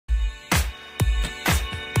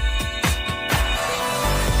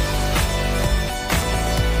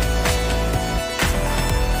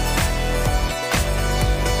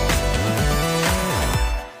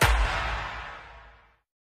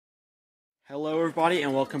Hello everybody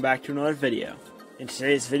and welcome back to another video. In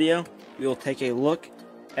today's video, we will take a look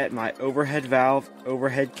at my overhead valve,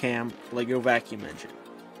 overhead cam Lego vacuum engine.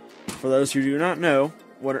 For those who do not know,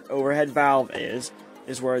 what an overhead valve is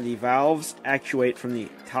where the valves actuate from the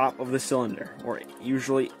top of the cylinder, or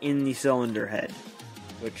usually in the cylinder head.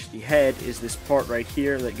 Which the head is this part right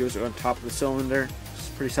here that goes on top of the cylinder. It's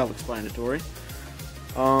pretty self-explanatory.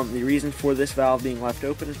 The reason for this valve being left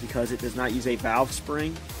open is because it does not use a valve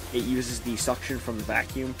spring. It uses the suction from the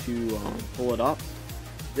vacuum to pull it up.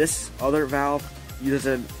 This other valve uses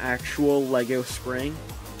an actual Lego spring,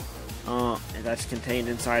 and that's contained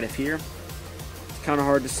inside of here. It's kind of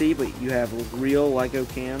hard to see, but you have real Lego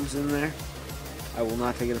cams in there. I will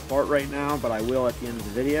not take it apart right now, but I will at the end of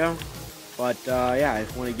the video. But yeah, I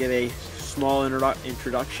just want to give a small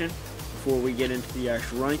introduction before we get into the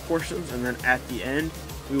actual running portions, and then at the end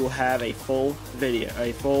we will have a full video,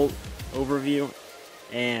 a full overview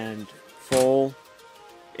and full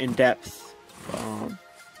in-depth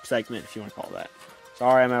segment, if you want to call that.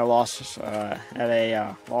 Sorry, I'm at a loss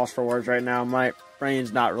for words right now. My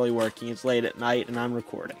brain's not really working. It's late at night and I'm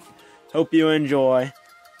recording. Hope you enjoy.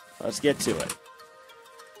 Let's get to it.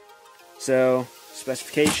 So,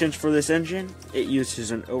 specifications for this engine: it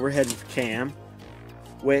uses an overhead cam,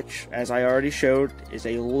 which, as I already showed, is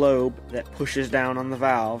a lobe that pushes down on the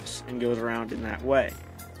valves and goes around in that way.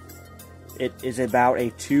 It is about a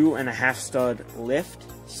 2.5 stud lift,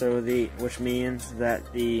 which means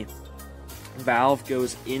that the valve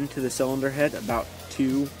goes into the cylinder head about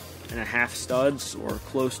 2.5 studs or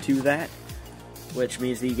close to that, which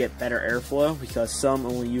means that you get better airflow, because some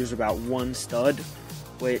only use about 1 stud,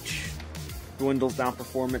 which dwindles down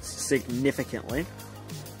performance significantly.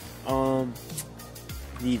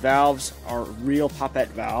 The valves are real poppet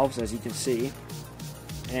valves, as you can see.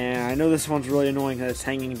 And I know this one's really annoying that it's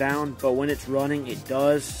hanging down, but when it's running, it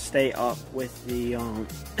does stay up with the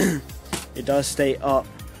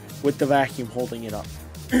vacuum holding it up.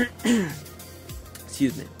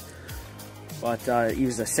 Excuse me. But it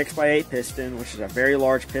uses a 6x8 piston, which is a very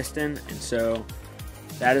large piston, and so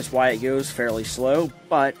that is why it goes fairly slow.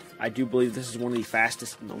 But I do believe this is one of the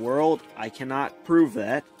fastest in the world. I cannot prove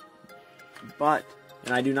that,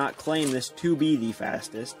 and I do not claim this to be the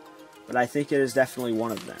fastest, but I think it is definitely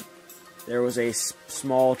one of them. There was a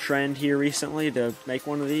small trend here recently to make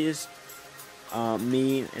one of these.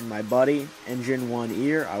 Me and my buddy, Engine One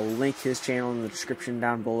Ear, I will link his channel in the description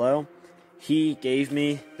down below. He gave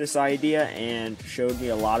me this idea and showed me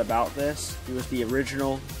a lot about this. He was the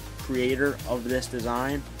original creator of this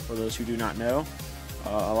design, for those who do not know.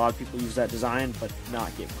 A lot of people use that design but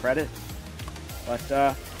not get credit.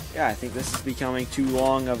 But yeah, I think this is becoming too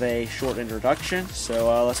long of a short introduction,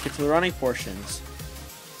 so let's get to the running portions.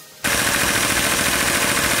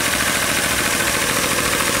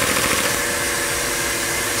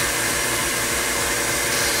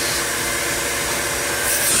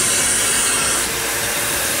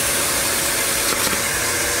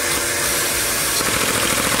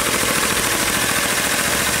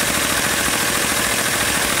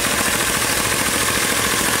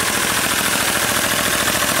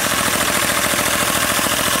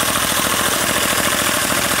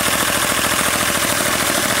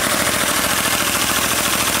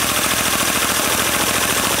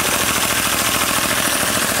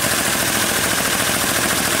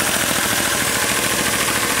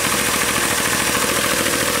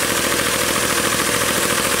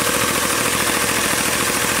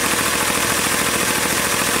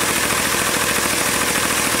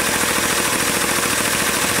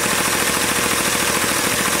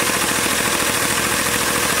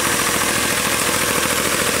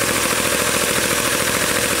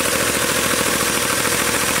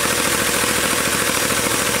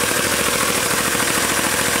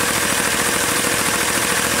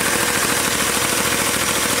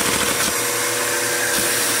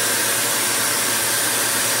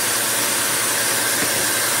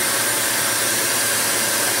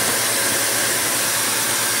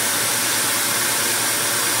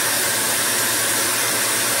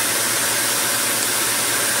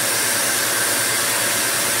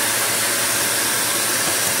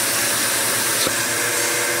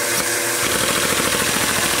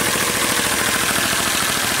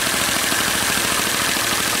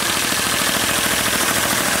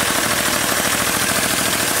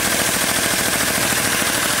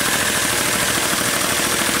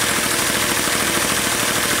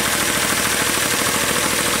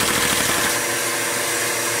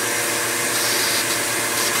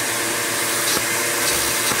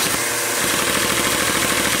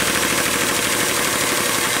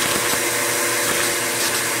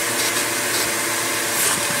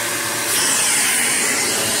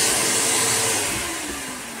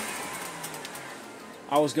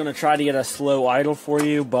 I was going to try to get a slow idle for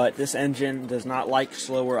you, but this engine does not like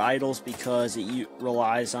slower idles because it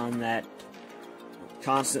relies on that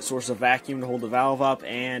constant source of vacuum to hold the valve up,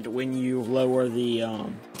 and when you lower the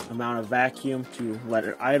amount of vacuum to let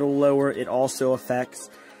it idle lower, it also affects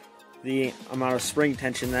the amount of spring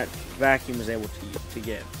tension that vacuum is able to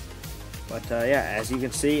give. But yeah, as you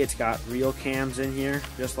can see, it's got real cams in here,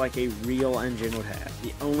 just like a real engine would have.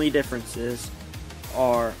 The only differences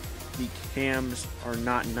are the cams are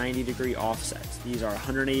not 90-degree offsets. These are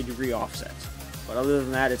 180-degree offsets. But other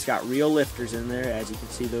than that, it's got real lifters in there. As you can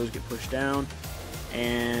see, those get pushed down,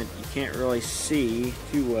 and you can't really see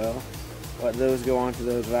too well, but those go onto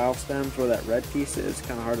those valve stems where that red piece is.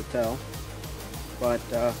 Kind of hard to tell, but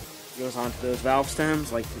goes onto those valve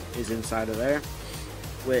stems like is inside of there,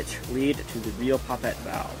 which lead to the real poppet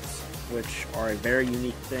valves, which are a very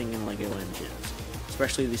unique thing in LEGO engines,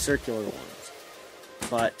 especially the circular ones.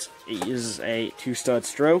 But it uses a 2-stud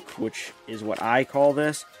stroke, which is what I call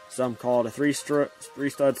this. Some call it a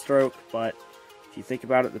 3-stud stroke, but if you think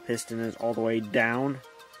about it, the piston is all the way down,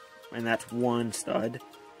 and that's 1 stud.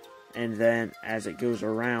 And then as it goes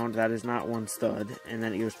around, that is not 1 stud, and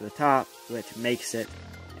then it goes to the top, which makes it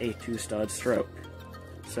a 2-stud stroke.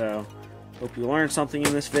 So, hope you learned something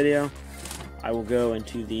in this video. I will go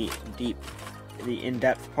into the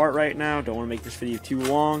in-depth part right now. Don't want to make this video too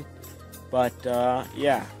long, but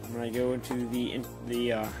yeah, I'm going to go into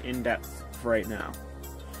the in-depth right now.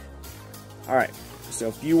 Alright, so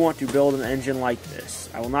if you want to build an engine like this,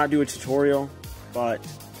 I will not do a tutorial, but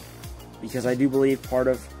because I do believe part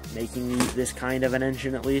of making this kind of an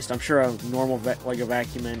engine, at least, I'm sure a normal LEGO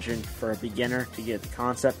vacuum engine for a beginner to get the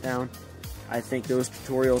concept down, I think those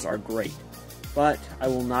tutorials are great. But I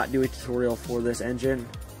will not do a tutorial for this engine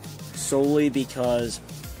solely because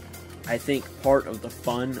I think part of the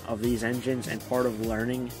fun of these engines and part of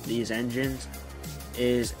learning these engines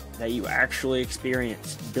is that you actually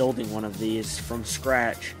experience building one of these from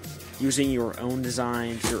scratch, using your own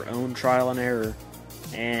designs, your own trial and error,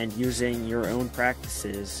 and using your own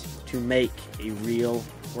practices to make a real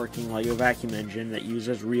working LEGO vacuum engine that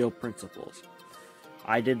uses real principles.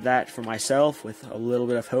 I did that for myself with a little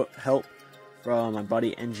bit of help from my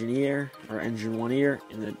buddy Engineer, or Engine One Ear,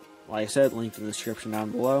 like I said, linked in the description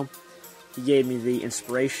down below. He gave me the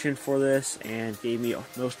inspiration for this and gave me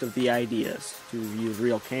most of the ideas to use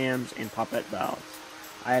real cams and poppet valves.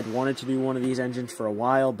 I had wanted to do one of these engines for a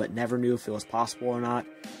while, but never knew if it was possible or not.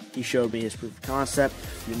 He showed me his proof of concept a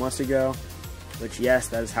few months ago, which, yes,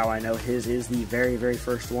 that is how I know his is the very, very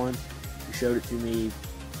first one. He showed it to me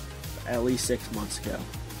at least 6 months ago.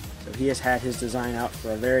 So he has had his design out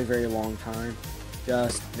for a very, very long time,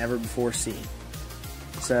 just never before seen.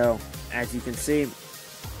 So, as you can see,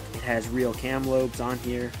 it has real cam lobes on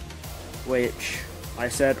here, which, like I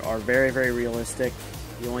said, are very, very realistic.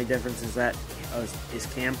 The only difference is that is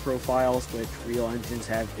cam profiles, which real engines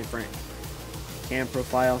have different cam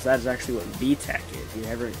profiles. That is actually what VTEC is.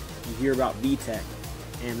 You hear about VTEC,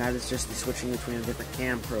 and that is just the switching between a different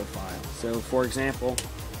cam profile. So, for example,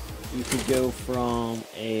 you could go from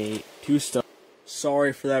a 2-stud.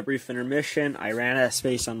 Sorry for that brief intermission. I ran out of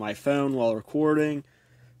space on my phone while recording,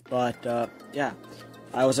 but yeah,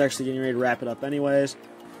 I was actually getting ready to wrap it up anyways.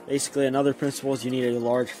 Basically, another principle is you need a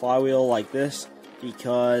large flywheel like this,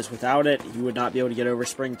 because without it, you would not be able to get over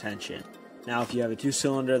spring tension. Now, if you have a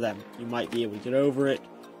 2-cylinder, that you might be able to get over it,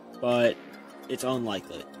 but it's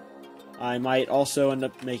unlikely. I might also end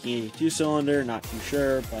up making a 2-cylinder, not too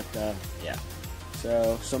sure, but yeah.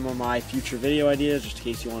 So, some of my future video ideas, just in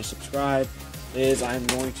case you want to subscribe, is I'm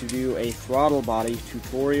going to do a throttle body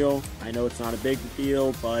tutorial. I know it's not a big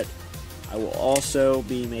deal, but I will also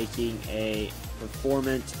be making a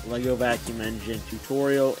performance LEGO vacuum engine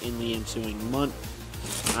tutorial in the ensuing month.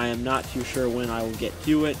 I am not too sure when I will get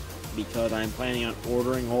to it, because I am planning on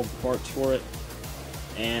ordering all the parts for it,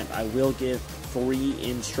 and I will give 3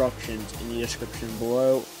 instructions in the description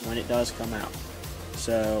below when it does come out.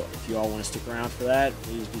 So if you all want to stick around for that,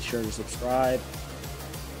 please be sure to subscribe.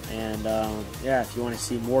 And yeah, if you want to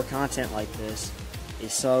see more content like this, a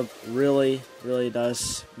sub really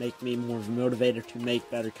does make me more motivated to make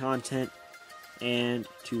better content and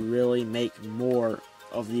to really make more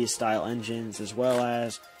of these style engines, as well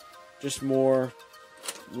as just more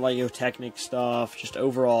LEGO Technic stuff, just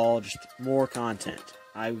overall, just more content.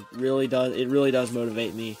 It really does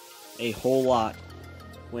motivate me a whole lot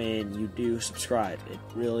when you do subscribe. It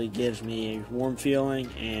really gives me a warm feeling,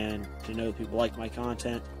 and to know that people like my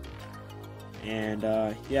content. And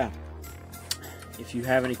yeah, if you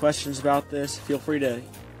have any questions about this, feel free to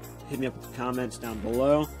hit me up with the comments down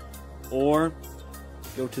below, or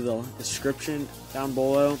go to the description down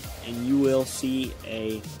below, and you will see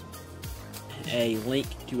a link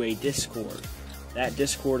to a Discord. That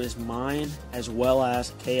Discord is mine, as well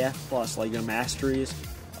as KF Plus, LEGO Mastery's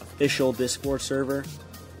official Discord server.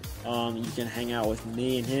 You can hang out with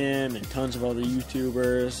me and him and tons of other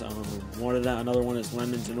YouTubers. Another one is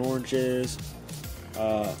Lemons and Oranges,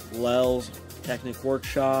 Lel's Technic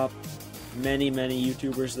Workshop, many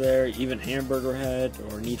YouTubers there, even Hamburger Head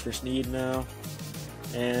or Need for Sneed now.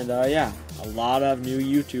 And yeah, a lot of new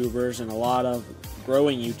YouTubers and a lot of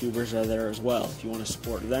growing YouTubers are there as well, if you want to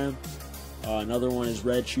support them. Another one is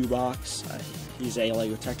Red Shoebox. He's a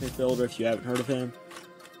LEGO Technic builder, if you haven't heard of him.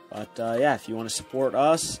 But yeah, if you want to support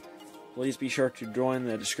us, please be sure to join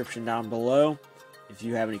the description down below. If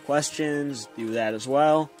you have any questions, do that as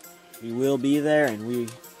well. We will be there, and we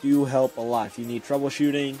do help a lot. If you need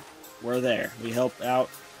troubleshooting, we're there. We help out,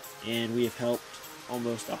 and we have helped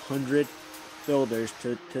almost 100 builders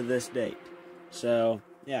to this date. So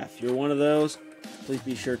yeah, if you're one of those, please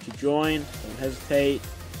be sure to join. Don't hesitate.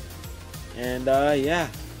 And yeah,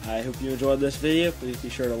 I hope you enjoyed this video. Please be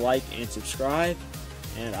sure to like and subscribe,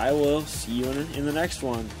 and I will see you in the next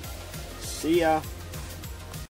one. See ya.